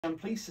I'm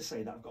pleased to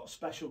say that I've got a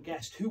special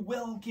guest who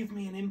will give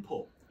me an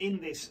input in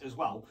this as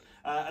well,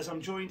 as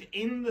I'm joined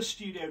in the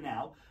studio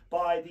now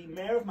by the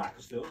Mayor of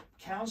Macclesfield,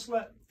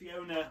 Councillor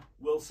Fiona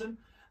Wilson.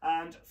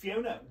 And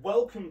Fiona,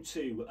 welcome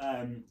to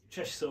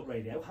Cheshire Silk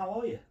Radio.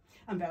 How are you?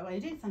 I'm very well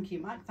indeed, thank you,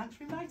 Mike. Thanks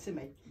for inviting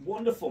me.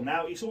 Wonderful.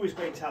 Now, it's always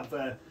great to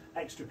have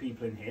extra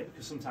people in here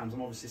because sometimes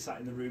I'm obviously sat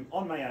in the room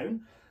on my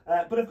own.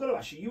 But I've got to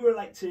ask you, you were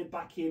elected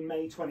back in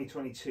May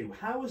 2022.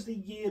 How has the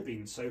year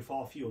been so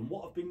far for you, and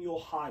what have been your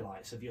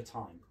highlights of your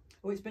time?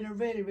 Well, it's been a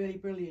really, really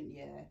brilliant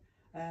year.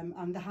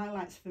 And the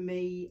highlights for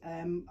me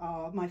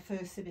are my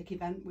first civic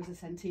event was a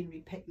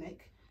centenary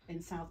picnic in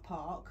South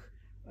Park,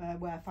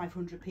 where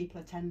 500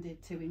 people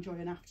attended to enjoy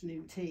an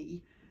afternoon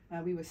tea.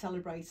 We were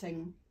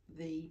celebrating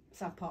the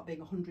South Park being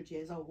 100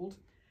 years old.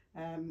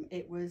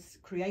 It was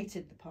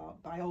created, the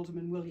park, by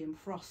Alderman William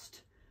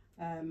Frost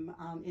in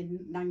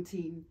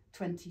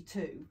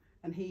 1922,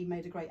 and he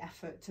made a great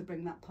effort to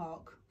bring that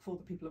park for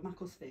the people of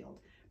Macclesfield.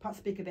 Perhaps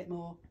speak a bit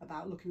more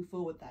about looking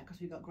forward there, because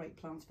we've got great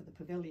plans for the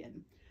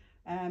pavilion.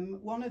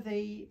 One of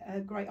the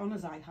great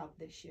honours I had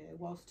this year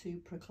was to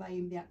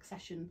proclaim the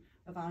accession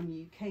of our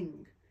new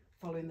king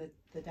following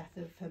the death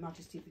of Her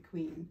Majesty the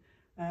Queen.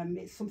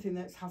 It's something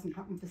that hasn't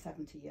happened for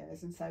 70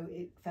 years, and so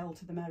it fell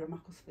to the Mayor of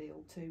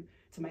Macclesfield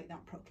to make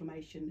that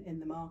proclamation in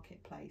the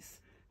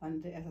marketplace.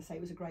 And as I say,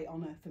 it was a great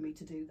honour for me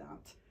to do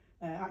that.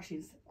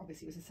 Actually,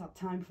 obviously it was a sad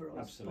time for us.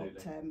 Absolutely.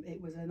 But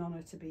it was an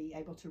honour to be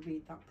able to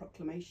read that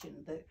proclamation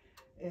that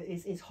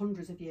is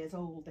hundreds of years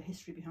old, the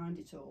history behind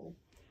it all.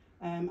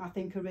 I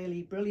think a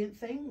really brilliant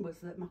thing was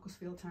that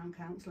Macclesfield Town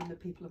Council and the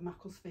people of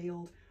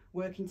Macclesfield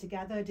working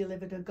together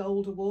delivered a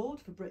gold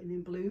award for Britain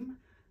in Bloom,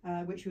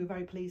 which we were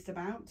very pleased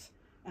about.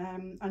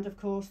 And of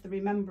course the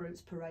Remembrance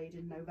Parade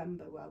in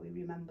November, where we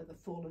remember the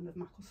fallen of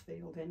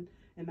Macclesfield in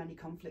many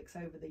conflicts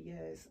over the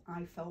years.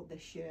 I felt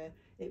this year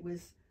it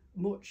was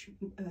much,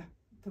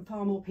 for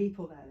far more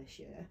people there this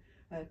year,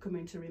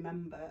 coming to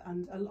remember,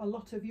 and a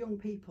lot of young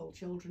people,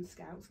 children,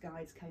 scouts,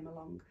 guides came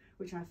along,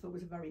 which I thought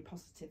was a very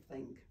positive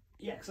thing.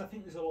 Yeah, because I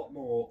think there's a lot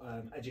more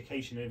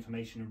education and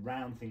information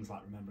around things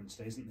like Remembrance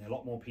Day, isn't there? A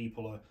lot more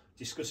people are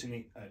discussing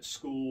it at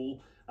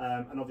school,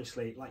 and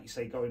obviously, like you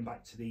say, going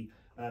back to the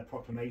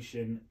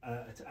proclamation,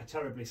 a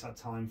terribly sad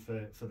time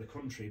for the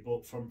country,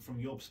 but from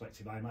your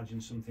perspective, I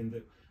imagine something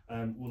that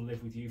will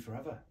live with you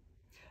forever.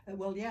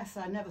 Well, yes,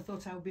 I never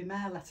thought I would be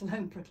mayor, let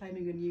alone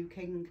proclaiming a new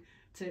king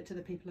to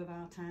the people of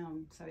our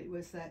town. So it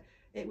was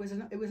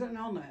an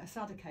honour, a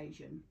sad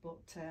occasion,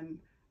 but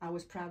I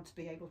was proud to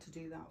be able to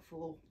do that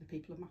for the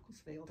people of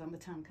Macclesfield and the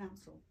town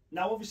council.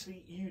 Now,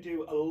 obviously, you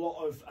do a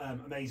lot of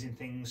amazing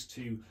things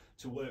to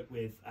work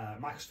with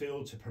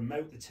Macclesfield, to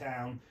promote the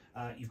town.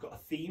 You've got a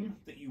theme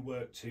that you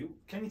work to.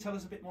 Can you tell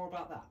us a bit more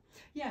about that?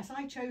 Yes,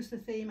 I chose the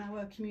theme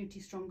Our Community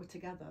Stronger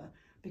Together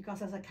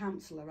because as a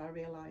councillor I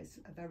realised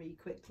very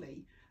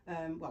quickly,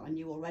 well, I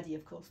knew already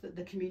of course, that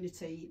the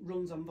community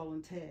runs on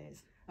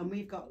volunteers, and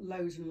we've got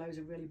loads and loads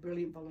of really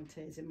brilliant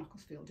volunteers in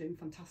Macclesfield doing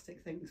fantastic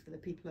things for the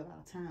people of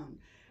our town.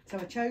 So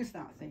I chose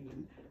that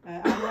theme.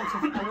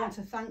 I want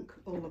to thank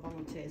all the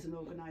volunteers and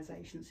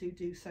organisations who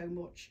do so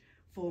much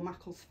for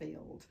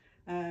Macclesfield,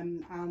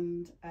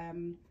 and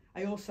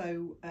I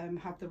also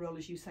have the role,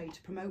 as you say,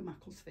 to promote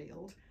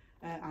Macclesfield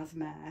as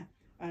mayor.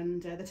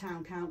 And the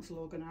town council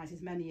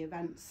organises many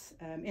events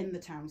in the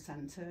town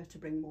centre to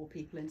bring more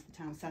people into the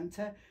town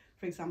centre.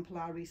 For example,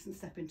 our recent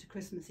Step Into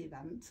Christmas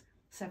event,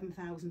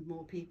 7,000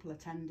 more people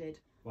attended.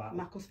 Wow.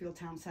 Macclesfield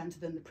Town Centre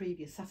than the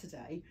previous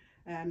Saturday,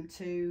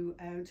 to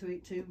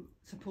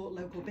support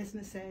local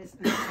businesses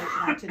and to take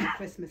them out to the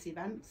Christmas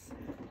events.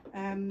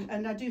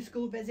 And I do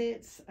school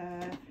visits.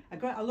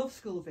 I love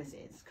school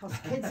visits because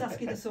kids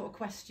ask you the sort of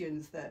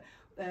questions that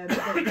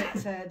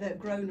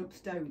grown-ups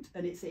don't,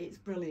 and it's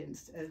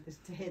brilliant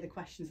to hear the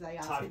questions they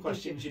ask. Type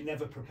questions you're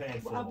never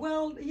prepared for.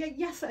 Well, yeah,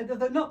 yes,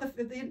 not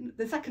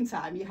the second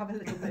time. You have a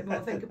little bit more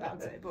think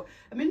about it, but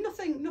I mean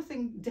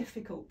nothing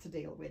difficult to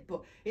deal with.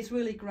 But it's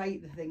really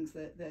great the things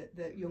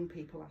that young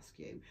people ask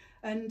you.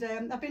 And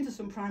I've been to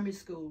some primary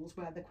schools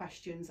where the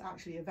questions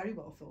actually are very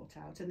well thought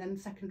out, and then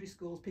secondary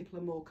schools people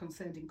are more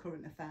concerned in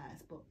current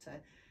affairs. But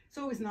it's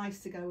always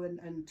nice to go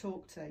and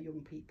talk to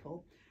young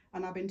people.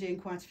 And I've been doing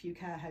quite a few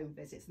care home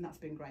visits, and that's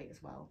been great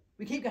as well.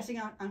 We keep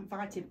getting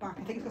invited back.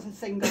 I think it's got to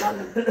sing along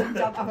and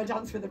have a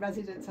dance with the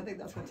residents. I think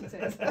that's what it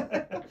is.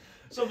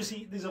 So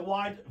obviously there's a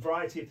wide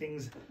variety of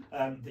things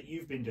that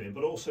you've been doing,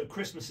 but also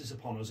Christmas is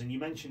upon us, and you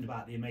mentioned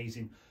about the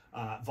amazing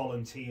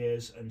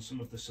volunteers and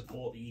some of the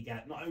support that you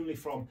get, not only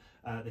from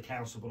the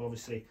council, but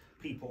obviously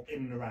people in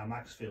and around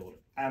Macclesfield.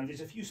 And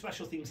there's a few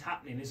special things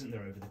happening, isn't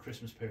there, over the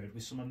Christmas period,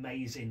 with some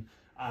amazing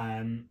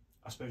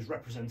I suppose,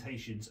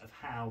 representations of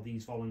how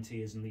these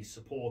volunteers and these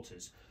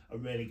supporters are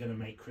really going to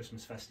make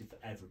Christmas festive for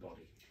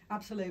everybody.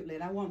 Absolutely,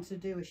 and I want to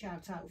do a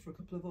shout out for a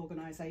couple of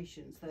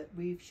organisations that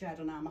we've shared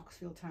on our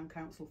Macclesfield Town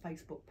Council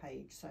Facebook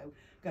page, so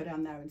go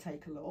down there and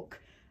take a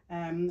look.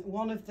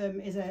 One of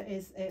them is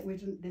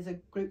there's a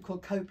group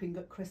called Coping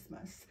at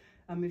Christmas,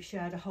 and we've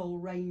shared a whole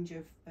range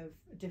of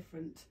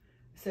different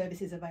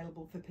services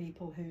available for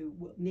people who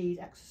need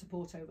extra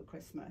support over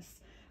Christmas.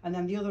 And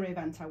then the other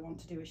event I want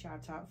to do a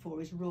shout out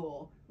for is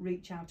RAW,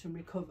 Reach Out and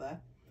Recover.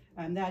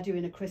 And they're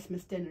doing a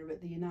Christmas dinner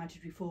at the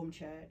United Reformed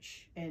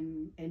Church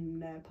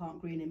in Park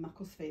Green in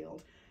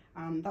Macclesfield.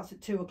 And that's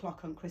at 2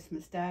 o'clock on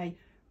Christmas Day.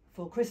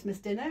 For Christmas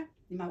dinner,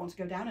 you might want to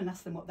go down and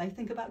ask them what they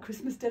think about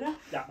Christmas dinner.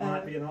 That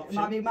might be an option.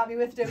 Might be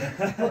worth doing.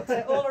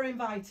 But all are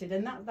invited,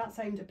 and that's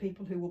aimed at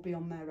people who will be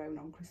on their own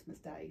on Christmas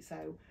Day.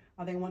 So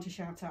I think I want to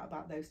shout out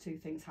about those two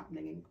things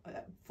happening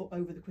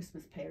over the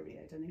Christmas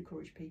period, and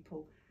encourage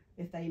people,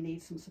 if they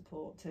need some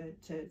support,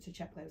 to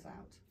check those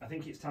out. I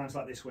think it's times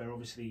like this where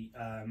obviously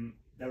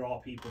there are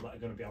people that are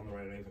going to be on their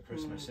own over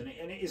Christmas, and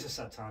it is a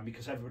sad time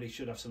because everybody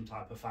should have some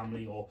type of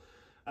family or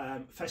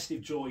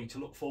festive joy to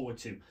look forward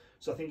to.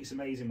 So I think it's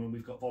amazing when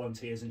we've got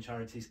volunteers and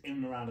charities in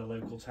and around a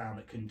local town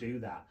that can do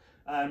that.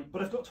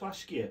 But I've got to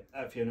ask you,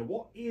 Fiona,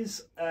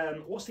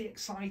 what's the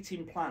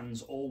exciting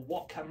plans, or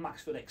what can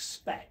Macclesfield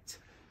expect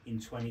in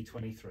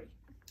 2023?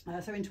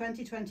 So in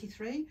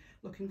 2023,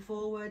 looking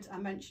forward, I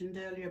mentioned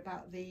earlier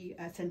about the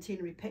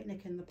centenary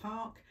picnic in the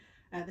park.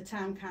 The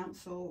town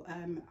council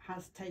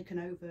has taken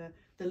over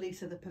the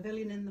lease of the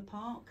pavilion in the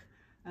park.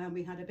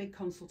 We had a big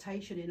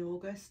consultation in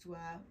August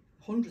where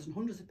hundreds and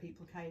hundreds of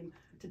people came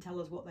to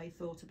tell us what they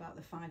thought about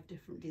the 5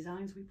 different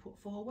designs we put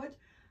forward.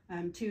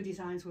 2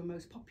 designs were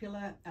most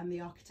popular, and the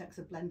architects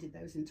have blended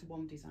those into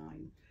one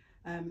design.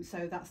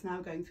 So that's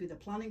now going through the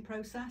planning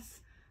process,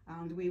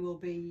 and we will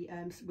be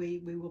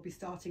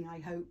starting, I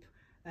hope,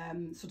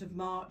 sort of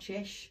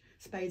March-ish,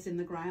 spades in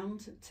the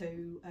ground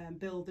to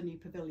build the new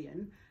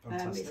pavilion.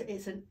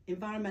 It's an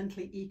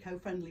environmentally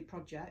eco-friendly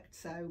project,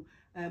 so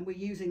we're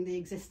using the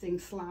existing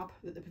slab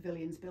that the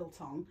pavilion's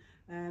built on,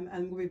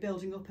 and we're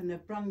building up a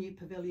brand new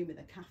pavilion with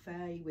a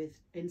cafe, with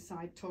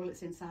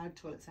toilets inside,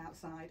 toilets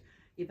outside,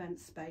 event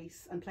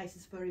space, and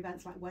places for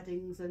events like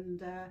weddings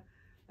and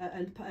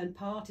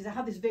parties. I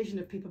had this vision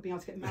of people being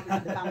able to get married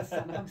in the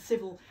bandstand, and have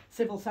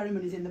civil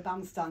ceremonies in the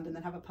bandstand, and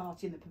then have a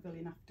party in the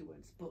pavilion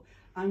afterwards. But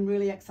I'm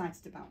really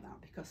excited about that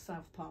because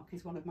South Park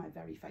is one of my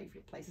very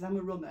favourite places. I'm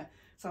a runner,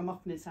 so I'm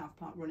often in South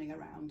Park running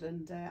around,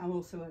 and I'm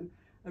also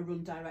a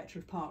run director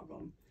of Park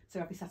Run. So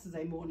every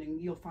Saturday morning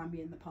you'll find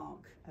me in the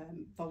park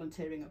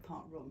volunteering at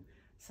Park Run.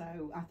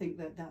 So I think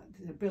that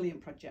is a brilliant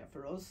project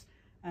for us.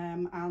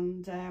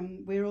 And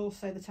we're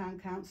also, the town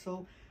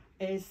council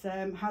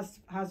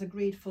has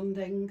agreed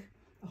funding,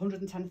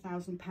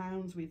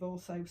 £110,000. We've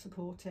also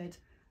supported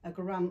a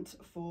grant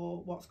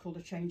for what's called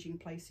a Changing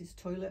Places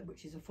toilet,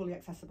 which is a fully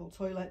accessible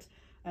toilet,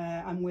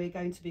 and we're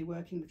going to be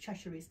working with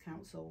Cheshire East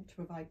Council to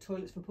provide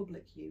toilets for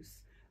public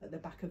use at the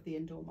back of the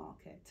indoor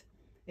market.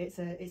 It's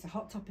a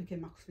hot topic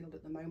in Macclesfield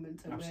at the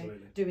moment, and Absolutely.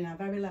 We're doing our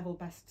very level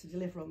best to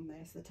deliver on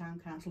this. The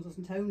town council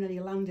doesn't own any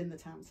land in the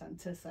town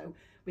centre, so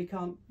we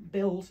can't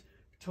build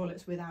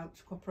toilets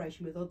without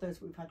cooperation with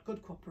others. We've had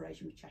good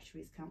cooperation with Cheshire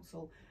East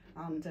Council,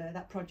 and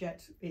that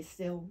project is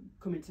still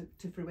coming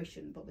to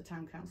fruition, but the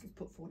town council's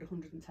put forward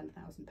 £110,000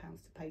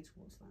 to pay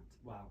towards that.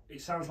 Wow.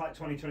 It sounds like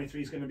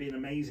 2023 is going to be an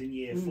amazing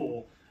year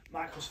for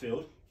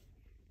Macclesfield.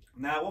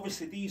 Now,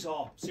 obviously, these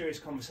are serious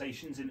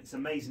conversations, and it's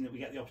amazing that we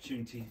get the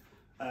opportunity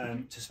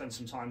to spend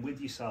some time with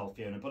yourself,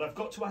 Fiona. But I've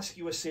got to ask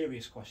you a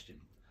serious question.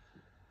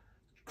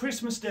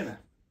 Christmas dinner.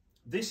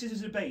 This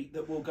is a debate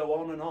that will go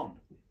on and on.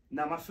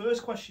 Now, my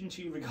first question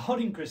to you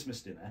regarding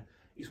Christmas dinner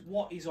is,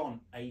 what is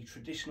on a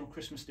traditional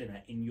Christmas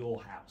dinner in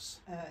your house?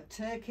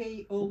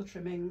 Turkey, all the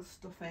trimmings,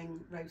 stuffing,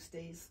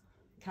 roasties,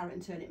 carrot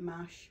and turnip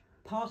mash,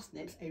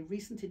 parsnips, a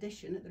recent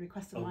addition at the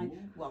request of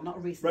well, not a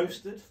recent.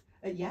 Roasted?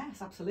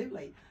 Yes,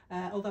 absolutely.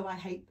 Although I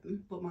hate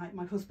them, but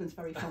my husband's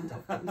very fond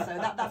of them,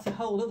 so that's a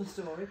whole other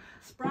story.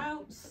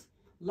 Sprouts,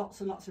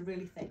 lots and lots of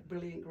really thick,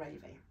 brilliant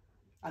gravy,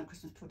 and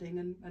Christmas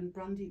pudding and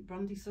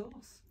brandy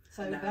sauce.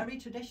 So now, very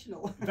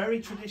traditional.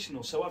 Very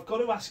traditional. So I've got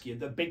to ask you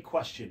the big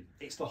question.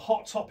 It's the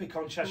hot topic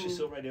on Cheshire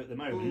Silk Radio at the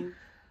moment.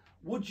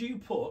 Would you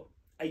put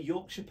a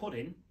Yorkshire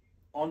pudding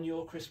on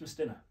your Christmas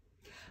dinner?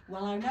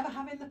 Well, I never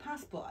have in the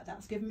past, but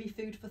that's given me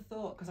food for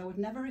thought, because I would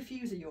never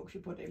refuse a Yorkshire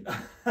pudding.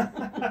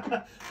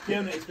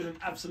 Fiona, it's been an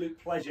absolute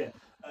pleasure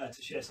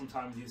to share some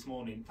time with you this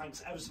morning.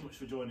 Thanks ever so much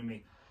for joining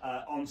me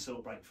on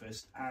Silk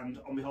Breakfast. And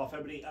on behalf of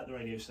everybody at the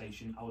radio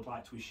station, I would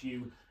like to wish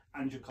you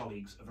and your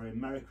colleagues a very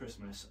Merry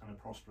Christmas and a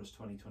prosperous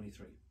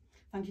 2023.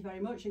 Thank you very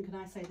much, and can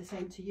I say the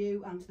same to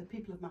you and to the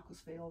people of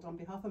Macclesfield on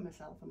behalf of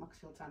myself and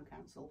Macclesfield Town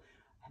Council.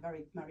 A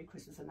very Merry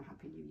Christmas and a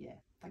Happy New Year.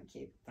 Thank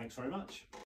you. Thanks very much.